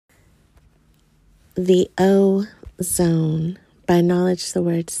The O-Zone by Knowledge the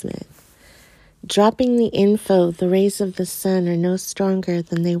Wordsmith. Dropping the info, the rays of the sun are no stronger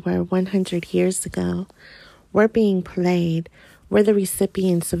than they were 100 years ago. We're being played. We're the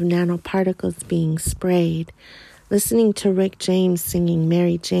recipients of nanoparticles being sprayed. Listening to Rick James singing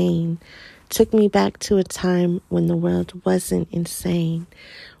Mary Jane took me back to a time when the world wasn't insane,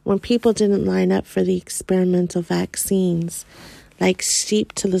 when people didn't line up for the experimental vaccines like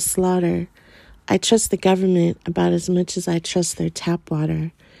sheep to the slaughter. I trust the government about as much as I trust their tap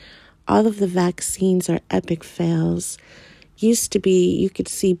water. All of the vaccines are epic fails. Used to be you could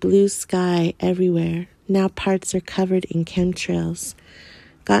see blue sky everywhere. Now parts are covered in chemtrails.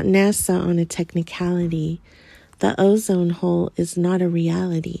 Got NASA on a technicality. The ozone hole is not a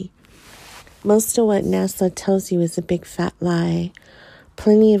reality. Most of what NASA tells you is a big fat lie.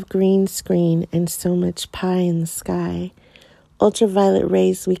 Plenty of green screen and so much pie in the sky. Ultraviolet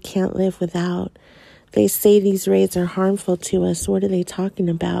rays we can't live without. They say these rays are harmful to us. What are they talking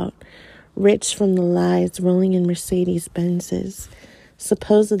about? Rich from the lies, rolling in Mercedes Benzes.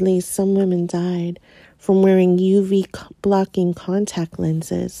 Supposedly, some women died from wearing UV-blocking contact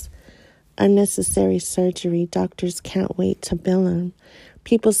lenses. Unnecessary surgery, doctors can't wait to bill them.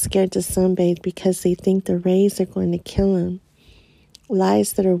 People scared to sunbathe because they think the rays are going to kill them.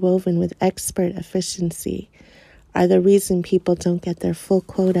 Lies that are woven with expert efficiency are the reason people don't get their full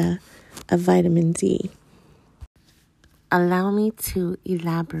quota of vitamin D. Allow me to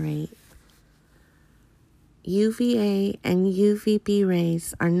elaborate. UVA and UVB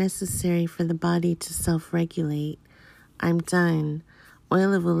rays are necessary for the body to self-regulate. I'm done.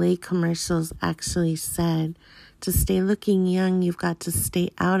 Oil of Olay commercials actually said, to stay looking young, you've got to stay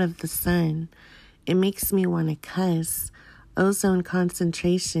out of the sun. It makes me want to cuss. Ozone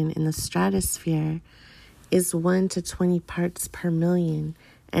concentration in the stratosphere is 1 to 20 parts per million,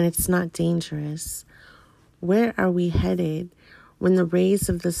 and it's not dangerous. Where are we headed when the rays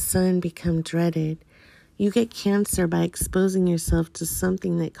of the sun become dreaded? You get cancer by exposing yourself to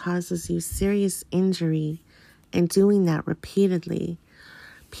something that causes you serious injury and doing that repeatedly.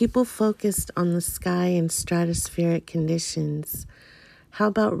 People focused on the sky and stratospheric conditions. How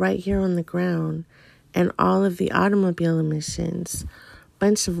about right here on the ground and all of the automobile emissions?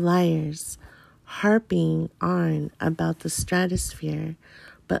 Bunch of liars harping on about the stratosphere,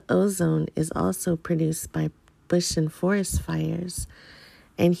 but ozone is also produced by bush and forest fires.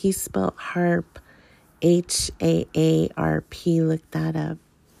 And he spelled HAARP, HAARP, look that up.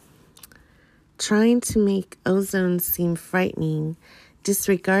 Trying to make ozone seem frightening,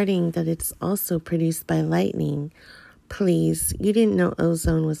 disregarding that it's also produced by lightning. Please, you didn't know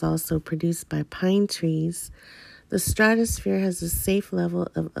ozone was also produced by pine trees. The stratosphere has a safe level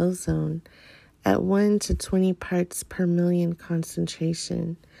of ozone at 1 to 20 parts per million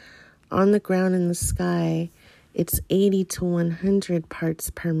concentration. On the ground in the sky, it's 80 to 100 parts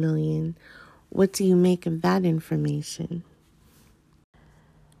per million. What do you make of that information?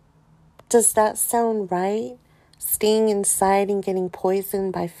 Does that sound right? Staying inside and getting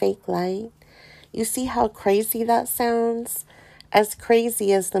poisoned by fake light? You see how crazy that sounds? As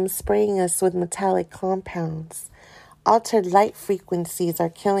crazy as them spraying us with metallic compounds. Altered light frequencies are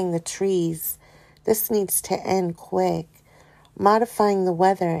killing the trees. This needs to end quick. Modifying the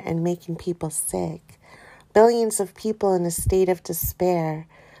weather and making people sick. Billions of people in a state of despair.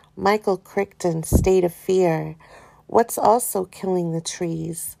 Michael Crichton, State of Fear. What's also killing the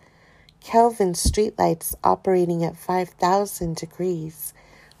trees? Kelvin streetlights operating at 5,000 degrees.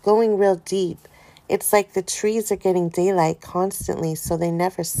 Going real deep. It's like the trees are getting daylight constantly so they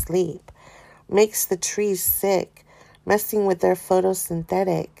never sleep. Makes the trees sick, messing with their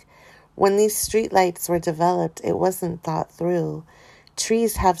photosynthetic. When these streetlights were developed, it wasn't thought through.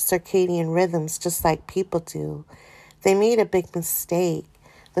 Trees have circadian rhythms just like people do. They made a big mistake.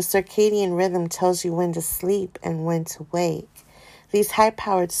 The circadian rhythm tells you when to sleep and when to wake. These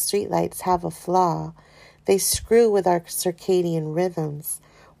high-powered streetlights have a flaw. They screw with our circadian rhythms.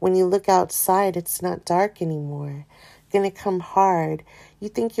 When you look outside, it's not dark anymore. Gonna come hard. You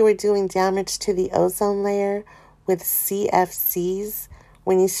think you were doing damage to the ozone layer with CFCs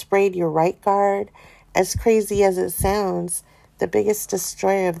when you sprayed your right guard? As crazy as it sounds, the biggest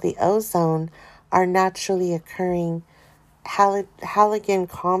destroyer of the ozone are naturally occurring halogen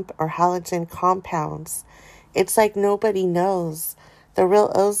compounds. It's like nobody knows. The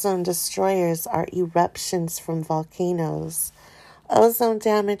real ozone destroyers are eruptions from volcanoes. Ozone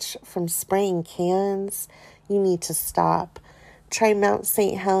damage from spraying cans, you need to stop. Try Mount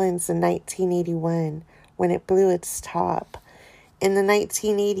St. Helens in 1981 when it blew its top. In the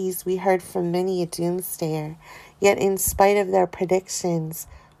 1980s, we heard from many a doomsayer, yet in spite of their predictions,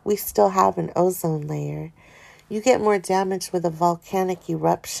 We still have an ozone layer. You get more damage with a volcanic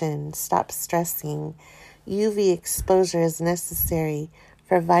eruption. Stop stressing. UV exposure is necessary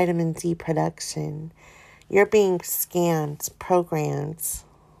for vitamin D production. You're being scanned, programmed.